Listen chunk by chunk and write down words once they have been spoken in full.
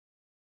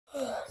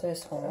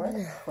Today's homework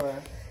for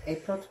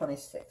April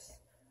 26th.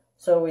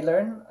 So we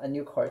learned a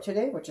new chord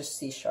today, which is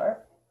C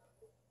sharp.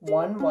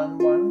 1, 1,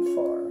 1,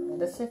 4.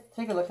 Let's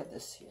take a look at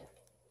this here.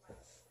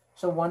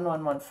 So 1,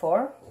 1, 1,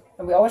 4.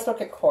 And we always look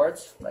at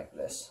chords like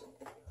this.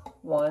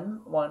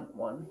 1, 1,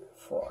 1,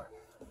 4.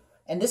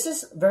 And this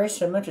is very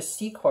similar to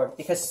C chord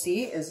because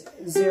C is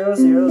 0,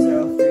 0,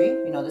 0, 3.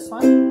 You know this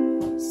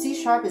one? C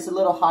sharp is a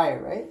little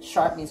higher, right?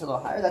 Sharp means a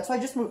little higher. That's why I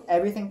just move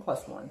everything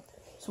plus 1.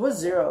 So what's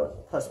 0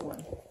 plus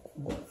 1?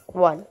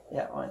 1.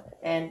 Yeah, 1.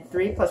 And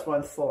 3 plus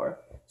 1, 4.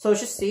 So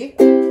it's just C,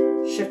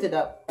 shift it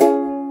up.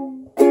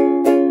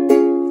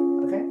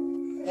 Okay?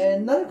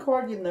 And another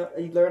chord you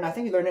learned, I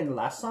think you learned in the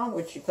last song,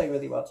 which you played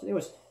really well today,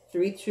 was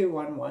 3, 2,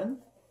 1, 1.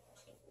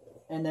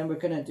 And then we're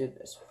going to do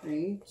this.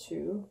 3,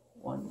 2,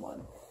 1,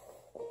 1.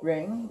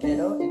 Ring,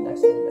 middle,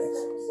 index, index.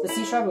 The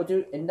C sharp will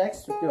do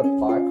index to do a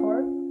bar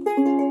chord.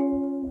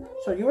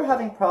 So you were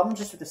having problems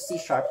just with the C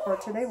sharp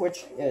chord today,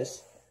 which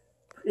is,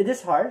 it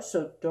is hard,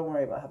 so don't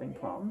worry about having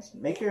problems.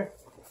 Make your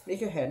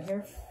hand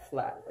here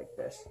flat like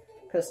this.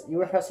 Because you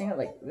were pressing it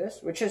like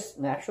this, which is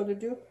natural to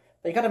do,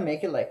 but you gotta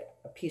make it like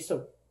a piece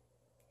of,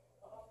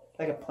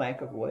 like a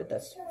plank of wood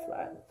that's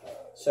flat.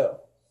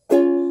 So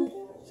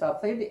I'll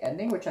play the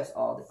ending, which has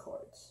all the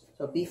chords.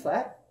 So B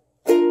flat,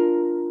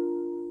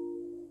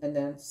 and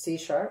then C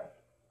sharp,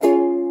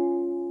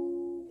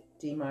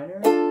 D minor,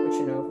 which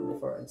you know from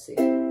before, and C.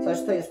 So I'll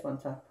just play this one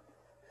time.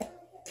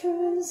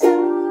 'Cause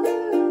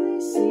I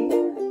see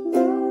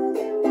love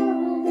you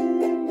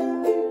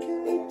like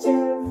a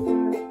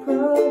different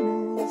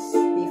promise.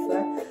 B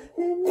flat,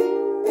 and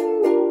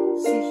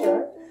you, C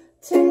sharp,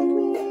 take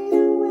me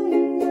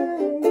away.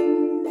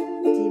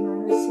 D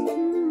minor, C,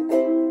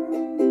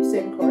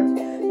 same chords.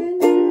 And you,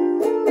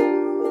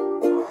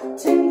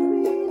 take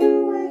me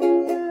away.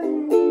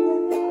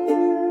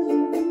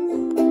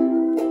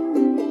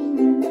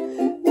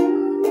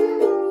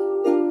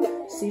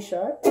 C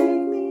sharp, take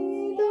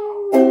me the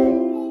way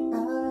I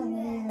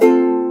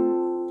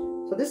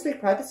am. So this week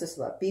practice is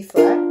about B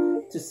flat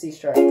to C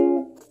sharp.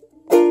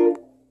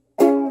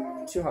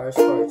 2 hardest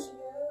chords.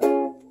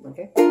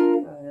 Okay?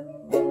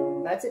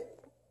 And that's it.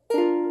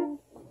 It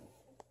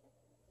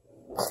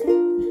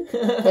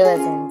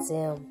was in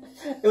Zoom.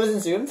 It was in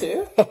Zoom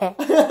too?